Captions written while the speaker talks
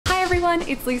everyone,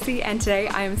 it's Lucy and today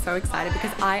I am so excited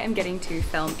because I am getting to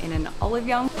film in an Olive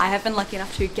Young. I have been lucky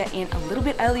enough to get in a little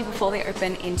bit early before they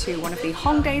open into one of the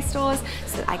Hongdae stores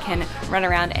so that I can run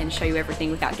around and show you everything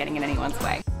without getting in anyone's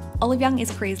way. Olive Young is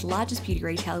Korea's largest beauty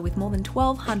retailer with more than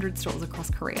 1,200 stores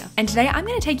across Korea. And today I'm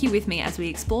going to take you with me as we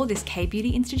explore this K-beauty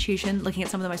institution, looking at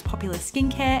some of the most popular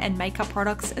skincare and makeup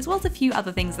products, as well as a few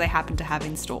other things they happen to have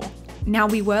in store. Now,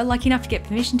 we were lucky enough to get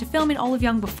permission to film in Olive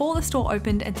Young before the store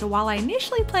opened, and so while I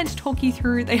initially planned to talk you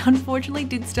through, they unfortunately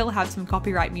did still have some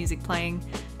copyright music playing,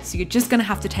 so you're just gonna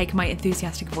have to take my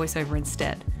enthusiastic voiceover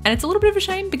instead. And it's a little bit of a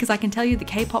shame because I can tell you the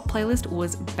K-pop playlist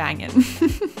was banging.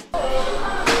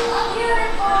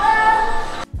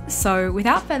 So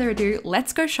without further ado,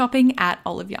 let's go shopping at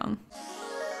Olive Young.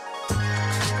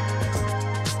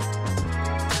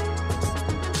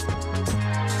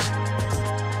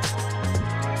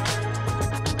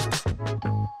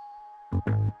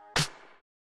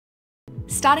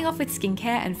 Starting off with skincare,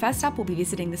 and first up we'll be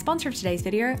visiting the sponsor of today's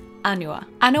video, ANUA.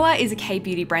 ANUA is a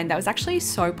K-beauty brand that was actually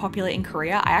so popular in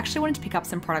Korea. I actually wanted to pick up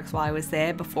some products while I was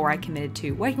there before I committed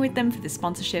to working with them for the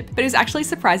sponsorship, but it was actually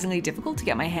surprisingly difficult to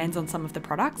get my hands on some of the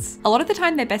products. A lot of the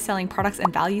time their best-selling products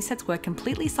and value sets were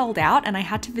completely sold out, and I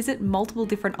had to visit multiple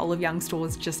different Olive Young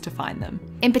stores just to find them.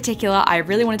 In particular, I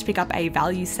really wanted to pick up a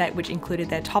value set which included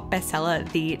their top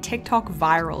bestseller, the TikTok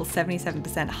viral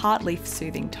 77% Heartleaf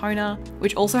Soothing Toner,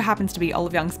 which also happens to be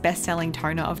Olive Young's best-selling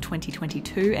toner of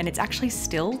 2022, and it's actually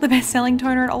still the best-selling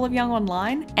toner at Olive Young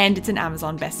online, and it's an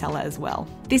Amazon bestseller as well.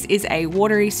 This is a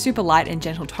watery, super light and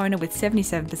gentle toner with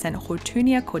 77%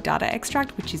 Hortunia cordata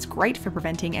extract, which is great for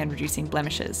preventing and reducing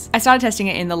blemishes. I started testing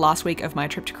it in the last week of my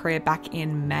trip to Korea back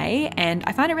in May, and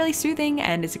I find it really soothing,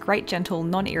 and it's a great, gentle,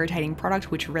 non-irritating product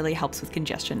which really helps with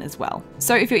congestion as well.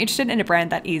 So if you're interested in a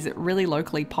brand that is really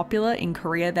locally popular in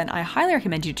Korea, then I highly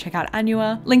recommend you check out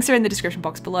ANUA. Links are in the description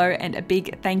box below, and a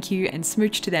big thank you and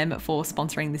smooch to them for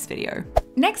sponsoring this video.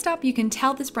 Next up, you can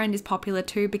tell this brand is popular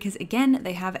too because again,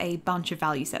 they have a bunch of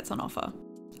value sets on offer.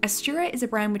 Aestura is a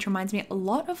brand which reminds me a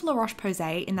lot of La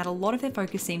Roche-Posay in that a lot of their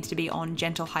focus seems to be on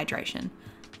gentle hydration.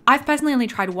 I've personally only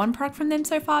tried one product from them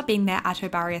so far, being their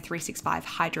Atobarrier 365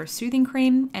 Hydro Soothing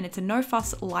Cream, and it's a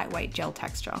no-fuss, lightweight gel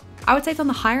texture. I would say it's on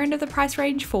the higher end of the price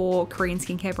range for Korean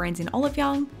skincare brands in Olive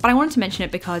Young, but I wanted to mention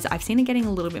it because I've seen it getting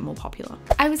a little bit more popular.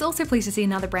 I was also pleased to see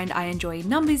another brand I enjoy,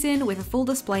 Numbuzin, with a full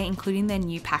display including their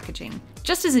new packaging.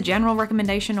 Just as a general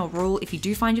recommendation or rule, if you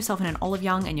do find yourself in an Olive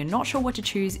Young and you're not sure what to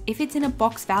choose, if it's in a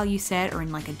box value set or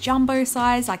in like a jumbo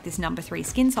size like this No. 3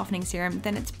 skin softening serum,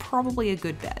 then it's probably a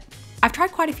good bet. I've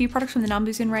tried quite a few products from the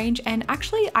Numbuzin range, and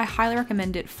actually I highly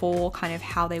recommend it for kind of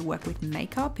how they work with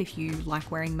makeup if you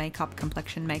like wearing makeup,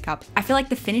 complexion makeup. I feel like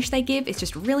the finish they give is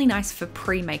just really nice for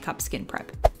pre-makeup skin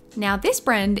prep. Now this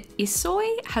brand,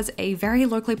 ISOI, has a very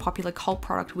locally popular cult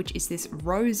product which is this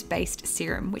rose-based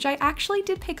serum, which I actually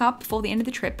did pick up before the end of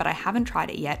the trip, but I haven't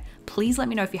tried it yet. Please let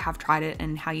me know if you have tried it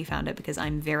and how you found it because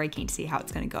I'm very keen to see how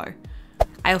it's going to go.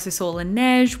 I also saw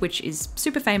Laneige, which is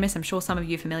super famous. I'm sure some of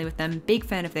you are familiar with them. Big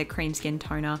fan of their cream skin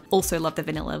toner. Also love the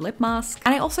vanilla lip mask.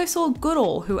 And I also saw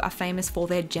Goodal, who are famous for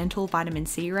their gentle vitamin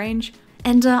C range.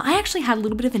 And I actually had a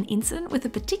little bit of an incident with a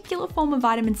particular form of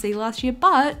vitamin C last year,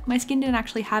 but my skin didn't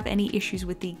actually have any issues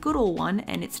with the Goodal one,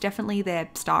 and it's definitely their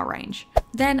star range.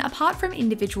 Then apart from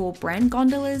individual brand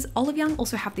gondolas, Olive Young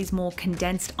also have these more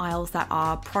condensed aisles that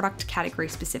are product category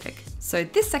specific. So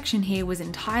this section here was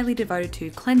entirely devoted to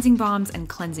cleansing balms and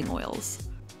cleansing oils.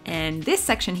 And this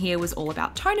section here was all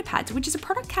about toner pads, which is a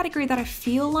product category that I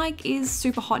feel like is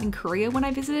super hot in Korea when I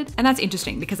visited. And that's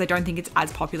interesting because I don't think it's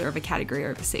as popular of a category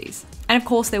overseas. And of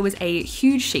course, there was a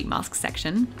huge sheet mask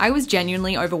section. I was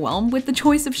genuinely overwhelmed with the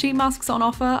choice of sheet masks on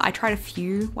offer. I tried a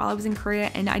few while I was in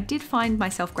Korea, and I did find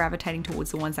myself gravitating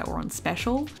towards the ones that were on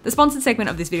special. The sponsored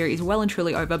segment of this video is well and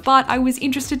truly over, but I was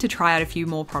interested to try out a few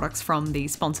more products from the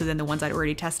sponsor than the ones I'd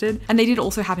already tested. And they did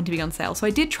also happen to be on sale. So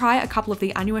I did try a couple of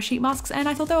the ANUA sheet masks, and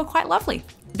I thought they were quite lovely.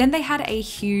 Then they had a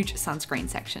huge sunscreen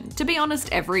section. To be honest,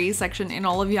 every section in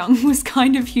Olive Young was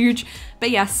kind of huge,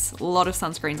 but yes, a lot of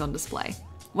sunscreens on display.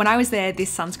 When I was there,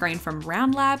 this sunscreen from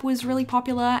Round Lab was really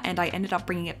popular, and I ended up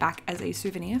bringing it back as a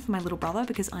souvenir for my little brother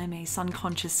because I'm a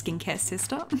sun-conscious skincare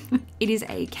sister. It is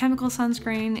a chemical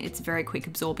sunscreen, it's very quick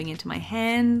absorbing into my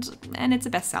hand, and it's a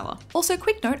bestseller. Also,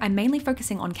 quick note, I'm mainly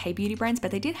focusing on K-beauty brands,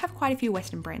 but they did have quite a few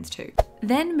Western brands too.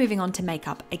 Then moving on to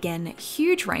makeup, again,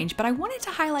 huge range, but I wanted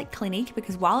to highlight Clinique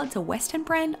because while it's a Western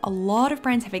brand, a lot of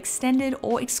brands have extended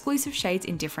or exclusive shades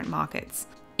in different markets.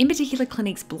 In particular,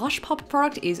 Clinique's Blush Pop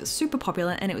product is super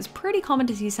popular, and it was pretty common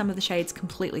to see some of the shades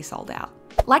completely sold out.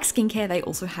 Like skincare, they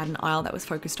also had an aisle that was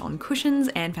focused on cushions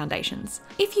and foundations.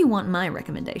 If you want my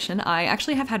recommendation, I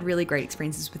actually have had really great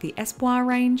experiences with the Espoir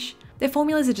range. Their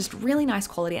formulas are just really nice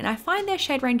quality, and I find their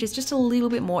shade range is just a little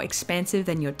bit more expansive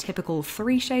than your typical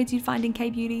 3 shades you'd find in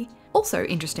K-beauty. Also,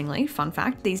 interestingly, fun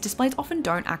fact, these displays often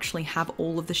don't actually have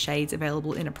all of the shades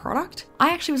available in a product.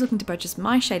 I actually was looking to purchase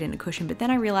my shade in a cushion, but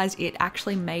then I realized it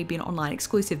actually may be an online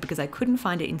exclusive because I couldn't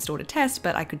find it in store to test,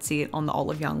 but I could see it on the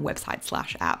Olive Young website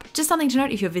 / app. Just something to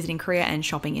note if you're visiting Korea and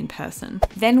shopping in person.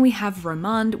 Then we have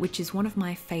Romand, which is one of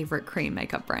my favorite Korean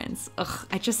makeup brands. Ugh,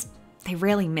 they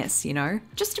rarely miss, you know?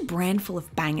 Just a brand full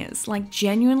of bangers. Like,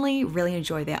 genuinely really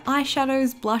enjoy their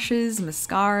eyeshadows, blushes,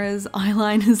 mascaras,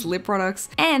 eyeliners, lip products,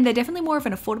 and they're definitely more of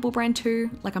an affordable brand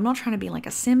too. Like, I'm not trying to be like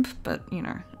a simp, but you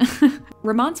know.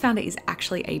 Romand's founder is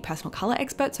actually a personal color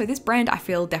expert, so this brand I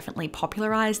feel definitely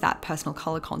popularized that personal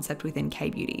color concept within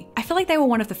K-beauty. I feel like they were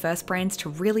one of the first brands to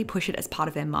really push it as part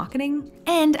of their marketing,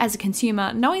 and as a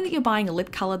consumer, knowing that you're buying a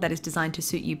lip color that is designed to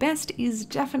suit you best is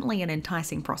definitely an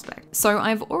enticing prospect. So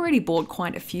I've already bought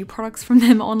quite a few products from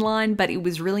them online, but it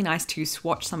was really nice to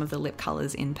swatch some of the lip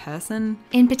colors in person.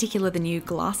 In particular, the new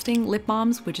Glasting lip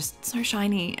balms were just so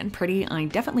shiny and pretty. I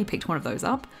definitely picked one of those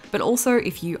up. But also,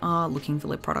 if you are looking for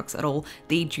lip products at all,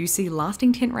 the Juicy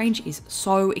Lasting Tint range is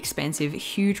so expansive.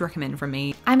 Huge recommend from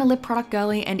me. I'm a lip product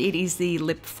girly, and it is the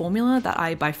lip formula that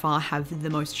I by far have the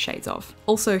most shades of.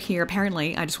 Also here,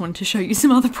 apparently, I just wanted to show you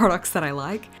some other products that I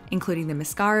like, including the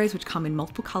mascaras, which come in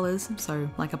multiple colors, so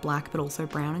like a black but also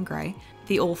brown and grey.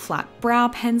 The all flat brow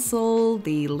pencil,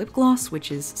 the lip gloss,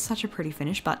 which is such a pretty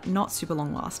finish but not super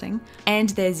long lasting, and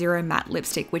their Zero Matte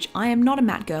lipstick, which I am not a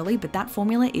matte girly, but that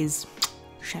formula is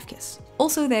chef kiss.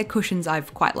 Also, their cushions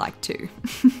I've quite liked too.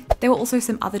 There were also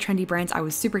some other trendy brands I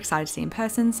was super excited to see in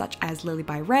person, such as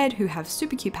Lilybyred, who have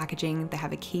super cute packaging. They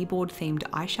have a keyboard themed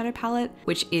eyeshadow palette,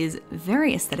 which is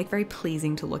very aesthetic, very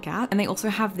pleasing to look at. And they also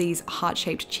have these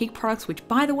heart-shaped cheek products, which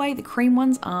by the way, the cream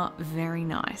ones are very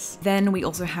nice. Then we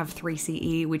also have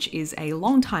 3CE, which is a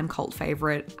long-time cult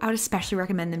favorite. I would especially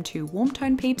recommend them to warm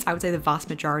tone peeps. I would say the vast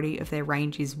majority of their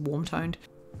range is warm toned.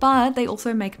 But they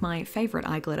also make my favorite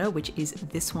eye glitter, which is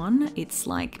this one. It's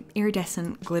like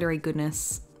iridescent, glittery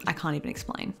goodness. I can't even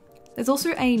explain. There's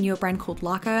also a newer brand called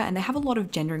Laka, and they have a lot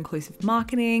of gender inclusive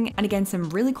marketing, and again, some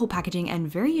really cool packaging and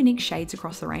very unique shades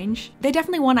across the range. They're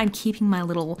definitely one I'm keeping my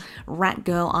little rat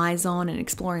girl eyes on and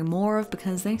exploring more of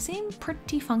because they seem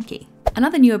pretty funky.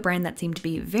 Another newer brand that seemed to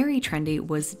be very trendy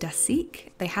was Dasique.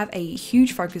 They have a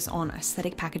huge focus on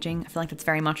aesthetic packaging. I feel like that's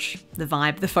very much the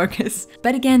vibe, the focus.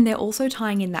 But again, they're also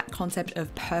tying in that concept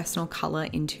of personal color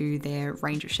into their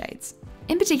range of shades.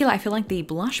 In particular, I feel like the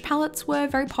blush palettes were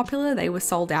very popular. They were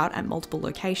sold out at multiple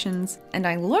locations, and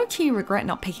I low-key regret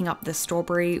not picking up the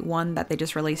strawberry one that they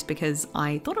just released because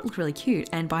I thought it looked really cute,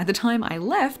 and by the time I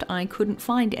left, I couldn't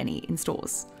find any in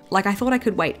stores. Like, I thought I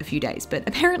could wait a few days, but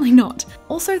apparently not.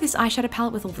 Also, this eyeshadow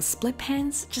palette with all the split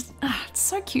pans, just, it's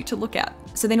so cute to look at.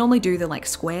 So they normally do the like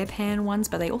square pan ones,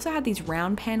 but they also had these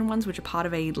round pan ones, which are part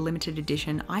of a limited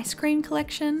edition ice cream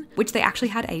collection, which they actually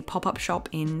had a pop-up shop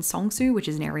in Seongsu, which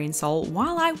is an area in Seoul,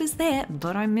 while I was there,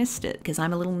 but I missed it because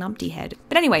I'm a little numpty head.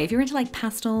 But anyway, if you're into like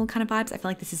pastel kind of vibes, I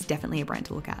feel like this is definitely a brand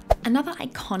to look at. Another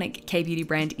iconic K-beauty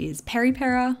brand is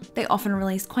Peripera. They often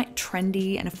release quite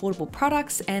trendy and affordable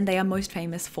products, and they are most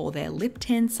famous for their lip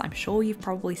tints. I'm sure you've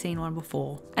probably seen one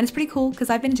before. And it's pretty cool because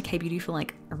I've been into K-beauty for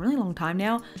like a really long time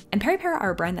now, and Peripera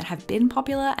are a brand that have been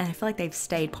popular, and I feel like they've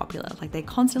stayed popular. Like, they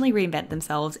constantly reinvent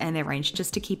themselves and their range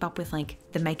just to keep up with like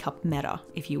the makeup meta,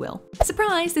 if you will.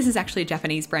 Surprise, this is actually a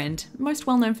Japanese brand. Most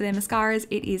well known for their mascaras,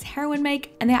 it is Heroine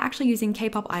Make, and they're actually using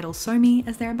K-pop idol Somi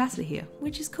as their ambassador here,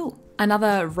 which is cool.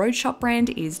 Another road shop brand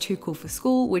is Too Cool for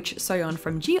School, which Soyeon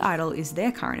from G-Idol is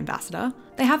their current ambassador.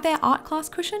 They have their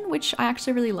Artclass cushion, which I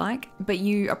actually really like, but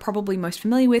you are probably most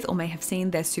familiar with or may have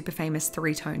seen their super famous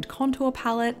three-toned contour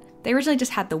palette. They originally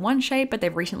just had the one shade, but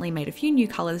they've recently made a few new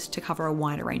colors to cover a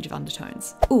wider range of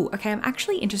undertones. Ooh, okay, I'm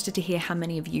actually interested to hear how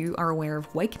many of you are aware of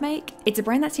Make. It's a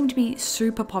brand that seemed to be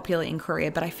super popular in Korea,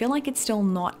 but I feel like it's still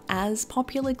not as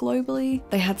popular globally.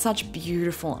 They had such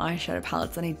beautiful eyeshadow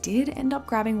palettes, and I did end up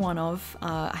grabbing one of.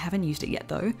 I haven't used it yet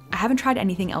though. I haven't tried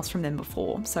anything else from them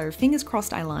before, so fingers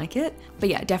crossed I like it. But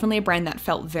yeah, definitely a brand that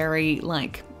felt very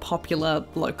like popular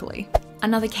locally.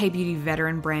 Another K-beauty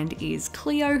veteran brand is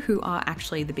Clio, who are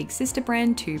actually the big sister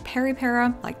brand to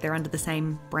Peripera, like they're under the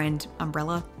same brand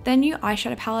umbrella. Their new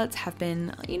eyeshadow palettes have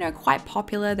been, you know, quite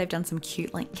popular. They've done some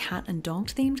cute like cat and dog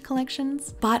themed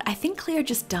collections, but I think Clio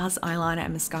just does eyeliner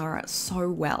and mascara so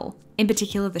well. In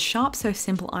particular, the Sharp So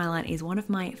Simple eyeliner is one of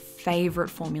my favorite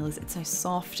formulas. It's so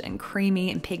soft and creamy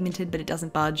and pigmented, but it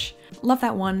doesn't budge. Love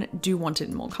that one, do want it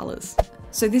in more colors.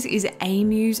 So this is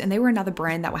Amuse, and they were another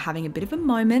brand that were having a bit of a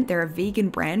moment. They're a vegan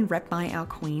brand rep by our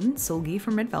queen, Sulgi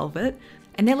from Red Velvet.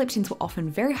 And their lip tints were often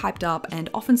very hyped up and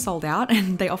often sold out,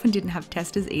 and they often didn't have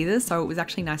testers either, so it was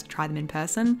actually nice to try them in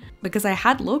person because I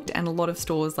had looked and a lot of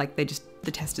stores, like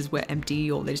the testers were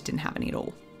empty or they just didn't have any at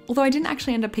all. Although I didn't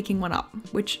actually end up picking one up,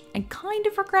 which I kind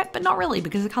of regret, but not really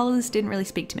because the colours didn't really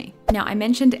speak to me. Now, I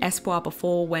mentioned Espoir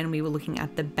before when we were looking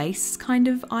at the base kind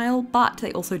of aisle, but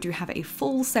they also do have a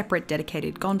full separate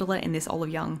dedicated gondola in this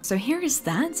Olive Young. So here is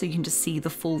that, so you can just see the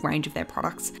full range of their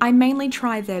products. I mainly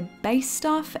try their base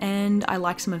stuff and I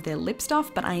like some of their lip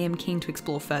stuff, but I am keen to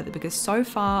explore further because so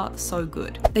far, so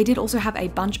good. They did also have a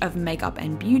bunch of makeup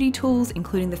and beauty tools,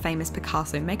 including the famous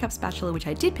Picasso makeup spatula, which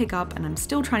I did pick up and I'm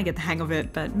still trying to get the hang of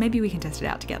it, but maybe we can test it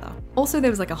out together. Also, there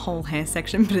was like a whole hair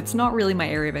section, but it's not really my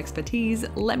area of expertise.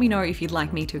 Let me know if you'd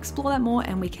like me to explore that more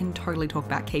and we can totally talk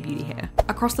about K-beauty hair.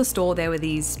 Across the store, there were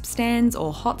these stands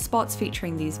or hotspots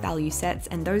featuring these value sets,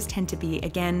 and those tend to be,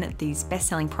 again, these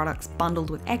best-selling products bundled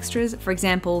with extras. For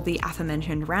example, the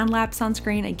aforementioned Lab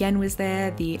Sunscreen again was there,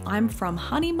 the I'm From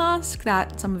Honey mask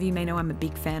that some of you may know I'm a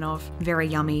big fan of. Very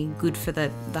yummy, good for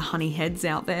the honey heads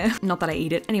out there. Not that I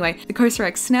eat it. Anyway, the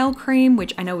Cosrx Snail Cream,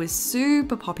 which I know is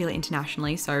super popular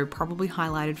internationally, so probably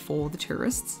highlighted for the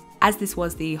tourists. As this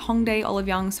was the Hongdae Olive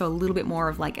Young, so a little bit more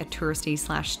of like a touristy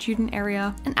 / student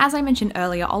area. And as I mentioned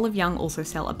earlier, Olive Young also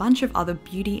sell a bunch of other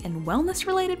beauty and wellness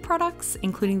related products,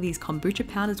 including these kombucha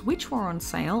powders, which were on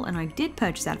sale, and I did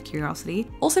purchase out of curiosity.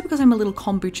 Also because I'm a little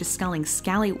kombucha sculling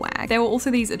scallywag. There were also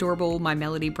these adorable My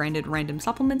Melody branded random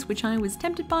supplements, which I was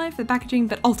tempted by for the packaging,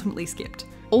 but ultimately skipped.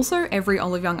 Also, every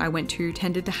Olive Young I went to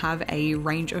tended to have a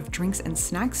range of drinks and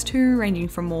snacks too, ranging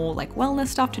from more like wellness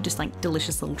stuff to just like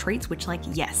delicious little treats, which like,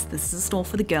 yes, this is a store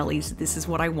for the girlies. This is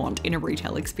what I want in a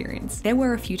retail experience. There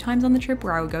were a few times on the trip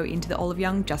where I would go into the Olive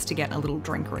Young just to get a little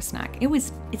drink or a snack.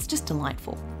 It's just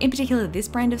delightful. In particular, this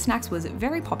brand of snacks was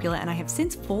very popular and I have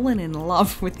since fallen in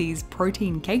love with these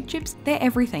protein cake chips. They're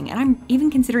everything, and I'm even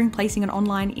considering placing an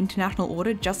online international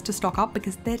order just to stock up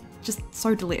because they're just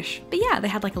so delish. But yeah, they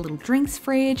had like a little drinks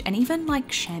fridge and even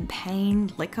like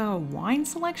champagne, liquor, wine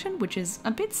selection, which is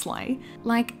a bit slay.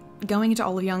 Like going into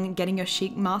Olive Young, getting a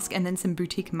chic mask and then some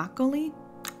boutique makgeolli.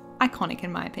 Iconic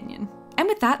in my opinion. And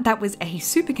with that, that was a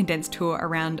super condensed tour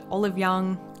around Olive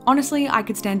Young. Honestly, I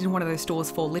could stand in one of those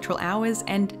stores for literal hours,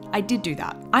 and I did do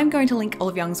that. I'm going to link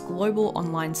Olive Young's global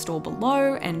online store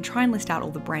below and try and list out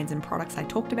all the brands and products I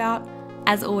talked about.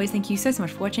 As always, thank you so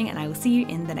much for watching, and I will see you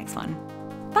in the next one.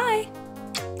 Bye!